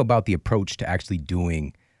let's talk about the approach to actually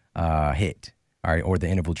doing HIIT, all right, or the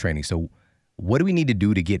interval training. So what do we need to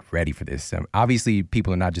do to get ready for this? Obviously,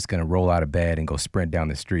 people are not just going to roll out of bed and go sprint down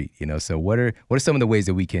the street. You know, so what are some of the ways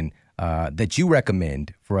that we can that you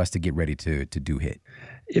recommend for us to get ready to do HIIT?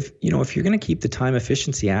 If you're going to keep the time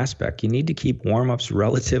efficiency aspect, you need to keep warm-ups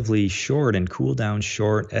relatively short and cool down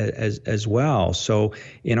short as well. So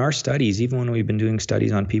in our studies, even when we've been doing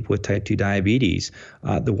studies on people with type 2 diabetes,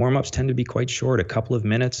 the warm-ups tend to be quite short, a couple of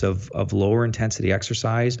minutes of lower intensity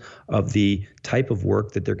exercise of the type of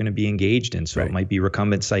work that they're going to be engaged in. So It might be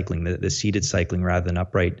recumbent cycling, the seated cycling rather than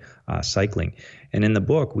upright cycling. And in the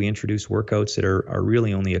book, we introduce workouts that are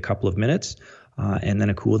really only a couple of minutes. And then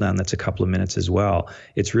a cool down that's a couple of minutes as well.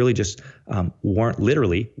 It's really just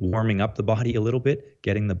literally warming up the body a little bit,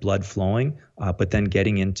 getting the blood flowing, but then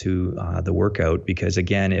getting into the workout. Because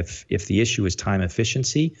again, if the issue is time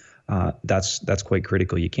efficiency, that's quite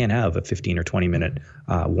critical. You can't have a 15 or 20 minute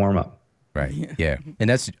warm up. Right. Yeah. And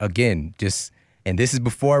that's again and this is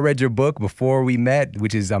before I read your book, before we met,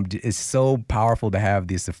 which is it's so powerful to have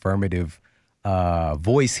this affirmative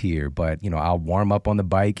voice here. But, you know, I'll warm up on the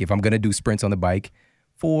bike. If I'm going to do sprints on the bike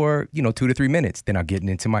for, 2 to 3 minutes, then I'll get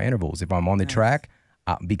into my intervals. If I'm on the track,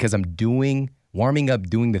 because I'm doing warming up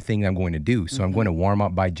doing the thing I'm going to do. So I'm going to warm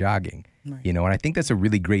up by jogging, you know, and I think that's a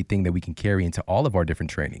really great thing that we can carry into all of our different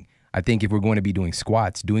training. I think if we're going to be doing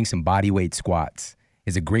squats, doing some body weight squats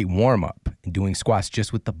is a great warm up, and doing squats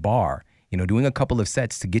just with the bar, you know, doing a couple of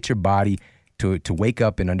sets to get your body to wake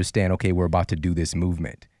up and understand, okay, we're about to do this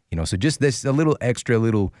movement. You know, so just this a little extra, a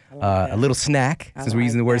little snack, since we're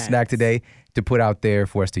using the word snack today, to put out there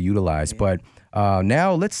for us to utilize. But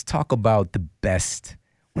now let's talk about the best.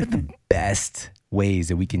 What are the best ways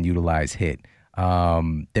that we can utilize HIIT?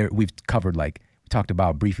 We've covered, like we talked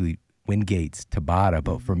about briefly, Wingates, Tabata.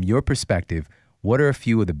 But from your perspective, what are a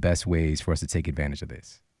few of the best ways for us to take advantage of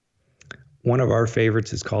this? One of our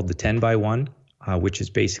favorites is called the 10x1. Which is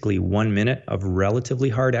basically 1 minute of relatively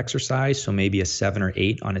hard exercise, so maybe a 7 or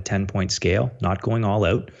 8 on a 10-point scale, not going all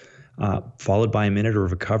out, followed by a minute of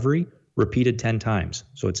recovery, repeated 10 times.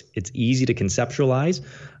 So it's easy to conceptualize.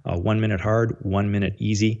 1 minute hard, 1 minute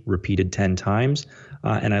easy, repeated 10 times.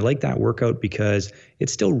 And I like that workout because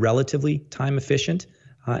it's still relatively time efficient,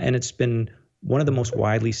 and it's been one of the most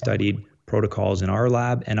widely studied protocols in our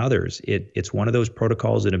lab and others. It's one of those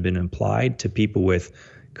protocols that have been applied to people with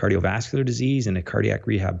cardiovascular disease in a cardiac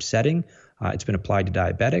rehab setting. It's been applied to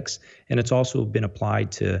diabetics, and it's also been applied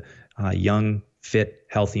to young, fit,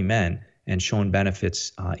 healthy men and shown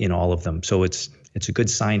benefits in all of them. So it's a good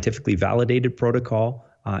scientifically validated protocol,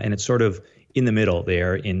 and it's sort of in the middle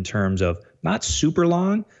there in terms of not super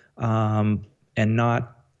long and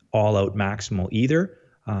not all out maximal either.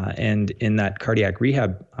 And in that cardiac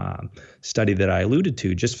rehab study that I alluded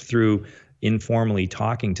to, just through informally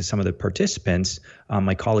talking to some of the participants,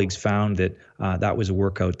 my colleagues found that that was a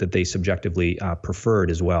workout that they subjectively preferred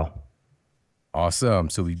as well. Awesome.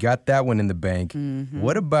 So we got that one in the bank.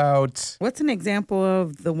 What about... What's an example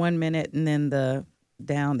of the 1 minute and then the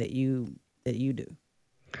down that you do?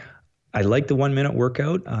 I like the 1 minute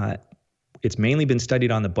workout. It's mainly been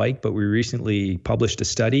studied on the bike, but we recently published a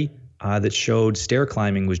study that showed stair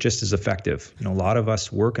climbing was just as effective. You know, a lot of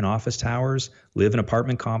us work in office towers, live in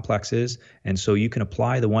apartment complexes, and so you can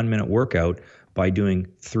apply the 1 minute workout by doing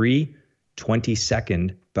 3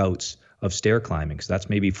 20-second bouts of stair climbing. So that's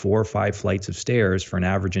maybe 4 or 5 flights of stairs for an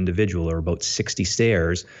average individual, or about 60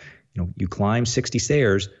 stairs. You know, you climb 60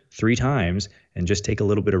 stairs 3 times and just take a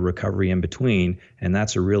little bit of recovery in between. And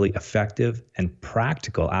that's a really effective and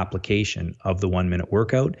practical application of the 1 minute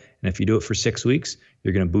workout. And if you do it for 6 weeks,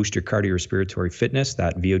 you're going to boost your cardiorespiratory fitness,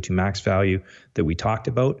 that VO2 max value that we talked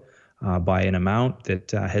about, by an amount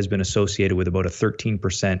that has been associated with about a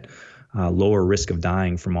 13% lower risk of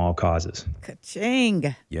dying from all causes.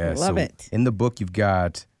 Ka-ching. Yeah, Love it. In the book, you've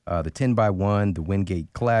got the 10x1, the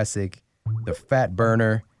Wingate Classic, the Fat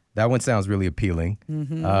Burner. That one sounds really appealing.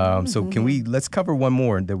 So let's cover one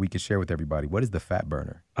more that we can share with everybody. What is the Fat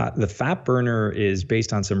Burner? The Fat Burner is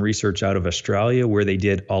based on some research out of Australia where they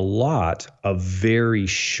did a lot of very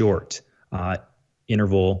short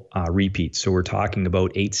interval repeats. So we're talking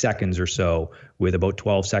about 8 seconds or so with about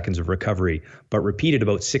 12 seconds of recovery, but repeated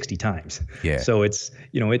about 60 times. Yeah. So it's,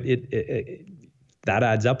 you know, it that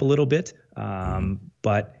adds up a little bit,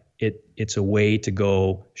 but it's a way to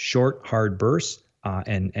go short, hard bursts,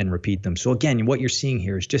 and repeat them. So again, what you're seeing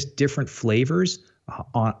here is just different flavors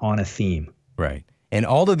on a theme. Right. And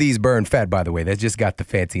all of these burn fat, by the way. That's just got the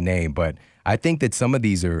fancy name. But I think that some of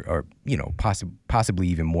these are you know, possibly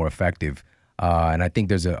even more effective. And I think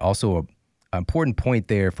there's also an important point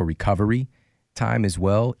there for recovery time as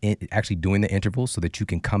well, in actually doing the intervals so that you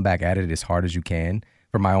can come back at it as hard as you can,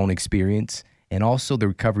 from my own experience. And also the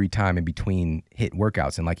recovery time in between HIIT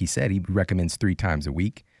workouts. And like he said, he recommends 3 times a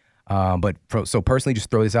week. So personally, just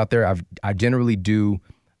throw this out there. I generally do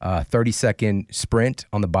a 30-second sprint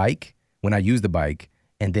on the bike when I use the bike,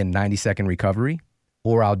 and then 90-second recovery,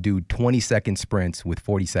 or I'll do 20-second sprints with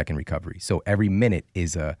 40-second recovery. So every minute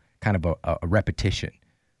is a kind of a repetition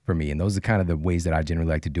for me. And those are kind of the ways that I generally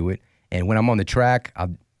like to do it. And when I'm on the track,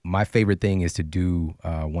 my favorite thing is to do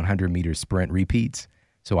 100-meter sprint repeats.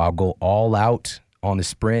 So I'll go all out on the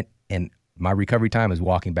sprint, and my recovery time is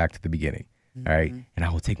walking back to the beginning. All right. And I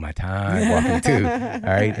will take my time walking too.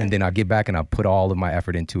 All right. And then I'll get back and I'll put all of my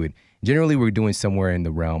effort into it. Generally, we're doing somewhere in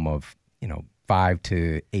the realm of, 5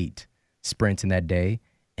 to 8 sprints in that day.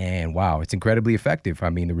 And wow, it's incredibly effective. I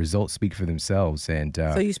mean, the results speak for themselves. And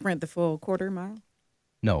so you sprint the full quarter mile?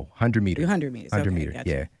 No, 100 meters. 100 meters. 100 okay, meters.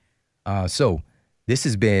 Gotcha. Yeah. So this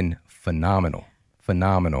has been phenomenal.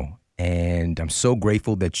 And I'm so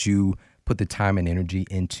grateful that you put the time and energy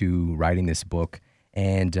into writing this book.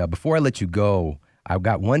 And before I let you go, I've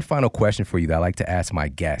got one final question for you that I like to ask my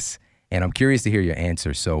guests. And I'm curious to hear your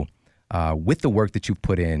answer. So with the work that you've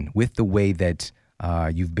put in, with the way that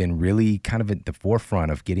You've been really kind of at the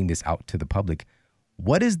forefront of getting this out to the public.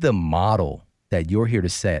 What is the model that you're here to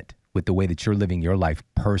set with the way that you're living your life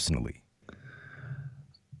personally?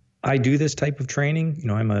 I do this type of training. You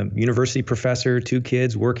know, I'm a university professor, 2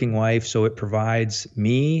 kids, working wife, so it provides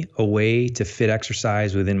me a way to fit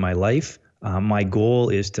exercise within my life. My goal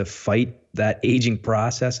is to fight that aging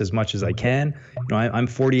process as much as I can. You know, I'm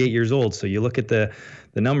 48 years old, so you look at the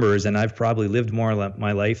numbers, and I've probably lived more of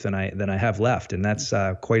my life than I have left, and that's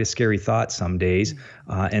quite a scary thought some days.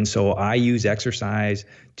 And so I use exercise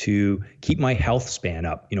to keep my health span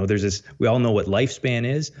up. You know, there's this, we all know what lifespan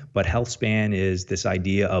is, but health span is this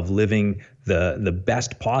idea of living the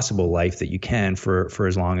best possible life that you can for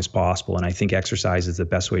as long as possible. And I think exercise is the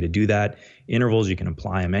best way to do that. Intervals, you can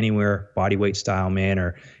apply them anywhere, body weight style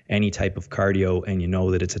manner, any type of cardio, and you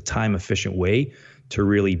know that it's a time efficient way to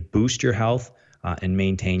really boost your health and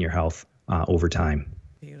maintain your health over time.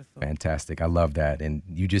 Beautiful. Fantastic. I love that. And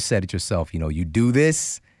you just said it yourself, you know, you do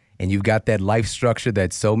this and you've got that life structure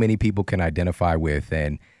that so many people can identify with.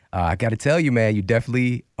 And I got to tell you, man, you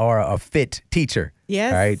definitely are a fit teacher.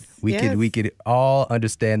 Yes. Right? We could all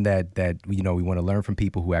understand that you know, we want to learn from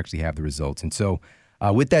people who actually have the results. And so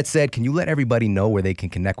with that said, can you let everybody know where they can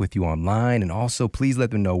connect with you online? And also, please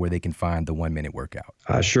let them know where they can find the 1 Minute Workout.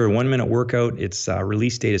 Sure. 1 Minute Workout. Its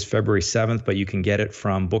release date is February 7th, but you can get it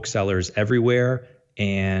from booksellers everywhere.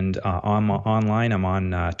 And online, I'm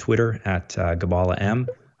on Twitter at Gibala M.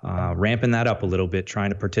 Ramping that up a little bit, trying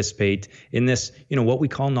to participate in this, you know, what we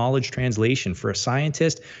call knowledge translation. For a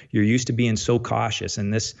scientist, you're used to being so cautious,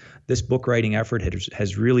 and this book writing effort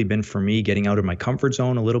has really been for me getting out of my comfort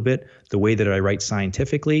zone a little bit. The way that I write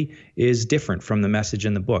scientifically is different from the message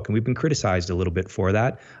in the book, and we've been criticized a little bit for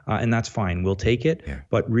that, and that's fine. We'll take it. Yeah.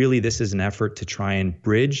 But really, this is an effort to try and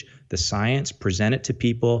bridge the science, present it to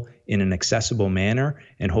people in an accessible manner,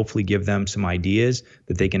 and hopefully give them some ideas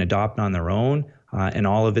that they can adopt on their own. And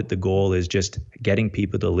all of it, the goal is just getting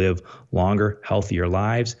people to live longer, healthier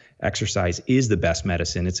lives. Exercise is the best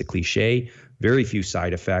medicine. It's a cliche, very few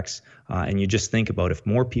side effects. And you just think about if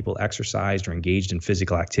more people exercised or engaged in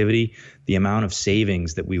physical activity, the amount of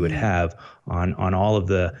savings that we would have on all of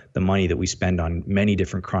the money that we spend on many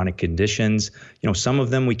different chronic conditions. You know, some of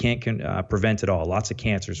them we can't prevent at all. Lots of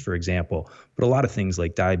cancers, for example, but a lot of things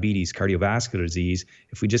like diabetes, cardiovascular disease,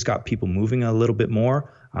 if we just got people moving a little bit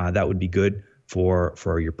more, that would be good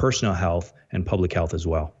for your personal health and public health as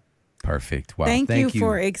well. Perfect. Wow. Thank you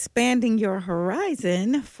for expanding your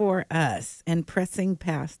horizon for us and pressing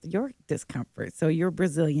past your discomfort. So you're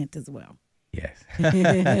resilient as well.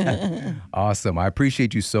 Yes. Awesome. I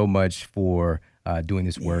appreciate you so much for doing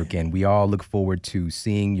this work. And we all look forward to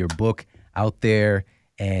seeing your book out there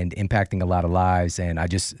and impacting a lot of lives. And I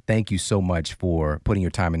just thank you so much for putting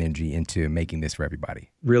your time and energy into making this for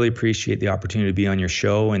everybody. Really appreciate the opportunity to be on your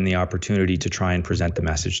show and the opportunity to try and present the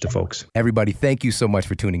message to folks. Everybody, thank you so much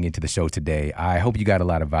for tuning into the show today. I hope you got a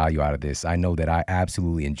lot of value out of this. I know that I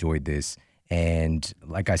absolutely enjoyed this. And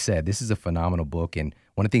like I said, this is a phenomenal book. And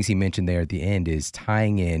one of the things he mentioned there at the end is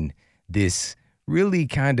tying in this really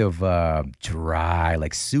kind of dry,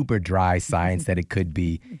 like super dry science that it could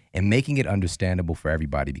be, and making it understandable for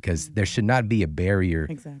everybody, because there should not be a barrier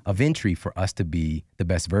of entry for us to be the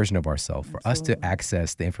best version of ourselves, for us to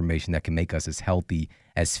access the information that can make us as healthy,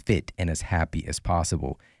 as fit, and as happy as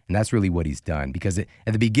possible. And that's really what he's done. Because at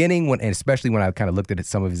the beginning, and especially when I kind of looked at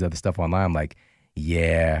some of his other stuff online, I'm like,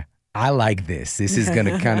 yeah, I like this. This is going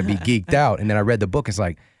to kind of be geeked out. And then I read the book. It's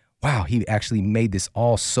like, wow, he actually made this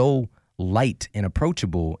all so light and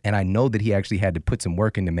approachable. And I know that he actually had to put some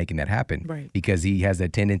work into making that happen, because he has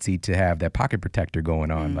that tendency to have that pocket protector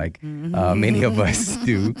going on, like many of us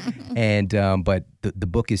do. And but the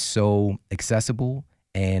book is so accessible,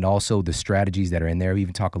 and also the strategies that are in there. We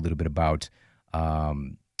even talk a little bit about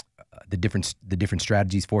the different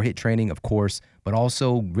strategies for HIIT training, of course, but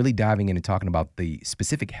also really diving in and talking about the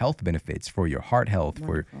specific health benefits for your heart health,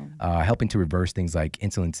 for helping to reverse things like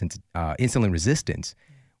insulin resistance.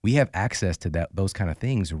 We have access to those kind of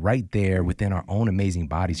things right there within our own amazing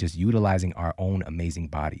bodies, just utilizing our own amazing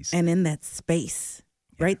bodies. And in that space,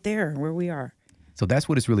 right there where we are. So that's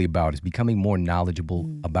what it's really about, is becoming more knowledgeable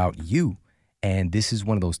about you. And this is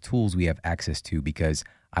one of those tools we have access to, because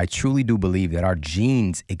I truly do believe that our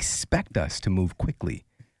genes expect us to move quickly.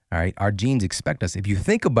 All right. Our genes expect us. If you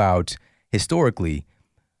think about historically,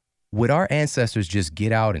 would our ancestors just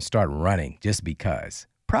get out and start running just because?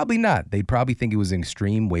 Probably not. They'd probably think it was an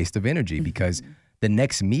extreme waste of energy, because the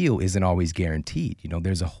next meal isn't always guaranteed. You know,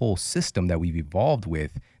 there's a whole system that we've evolved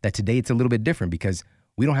with that today it's a little bit different, because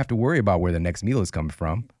we don't have to worry about where the next meal is coming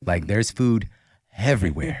from. Like, there's food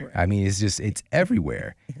everywhere. I mean, it's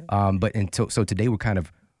everywhere. So today we're kind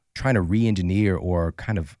of trying to re-engineer or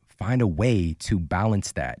kind of find a way to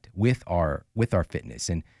balance that with our fitness,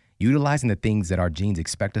 and utilizing the things that our genes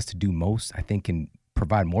expect us to do most, I think can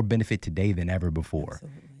provide more benefit today than ever before.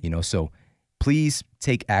 Absolutely. So please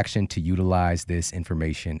take action to utilize this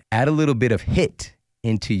information. Add a little bit of HIIT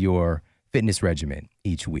into your fitness regimen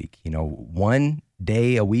each week. 1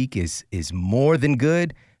 day a week is more than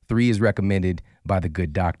good. 3 is recommended by the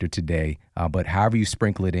good doctor today. But however you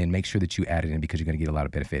sprinkle it in, make sure that you add it in because you're going to get a lot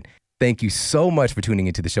of benefit. Thank you so much for tuning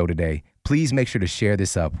into the show today. Please make sure to share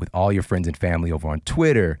this up with all your friends and family over on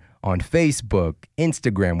Twitter, on Facebook,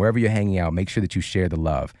 Instagram, wherever you're hanging out. Make sure that you share the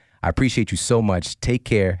love. I appreciate you so much. Take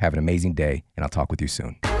care. Have an amazing day, and I'll talk with you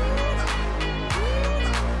soon.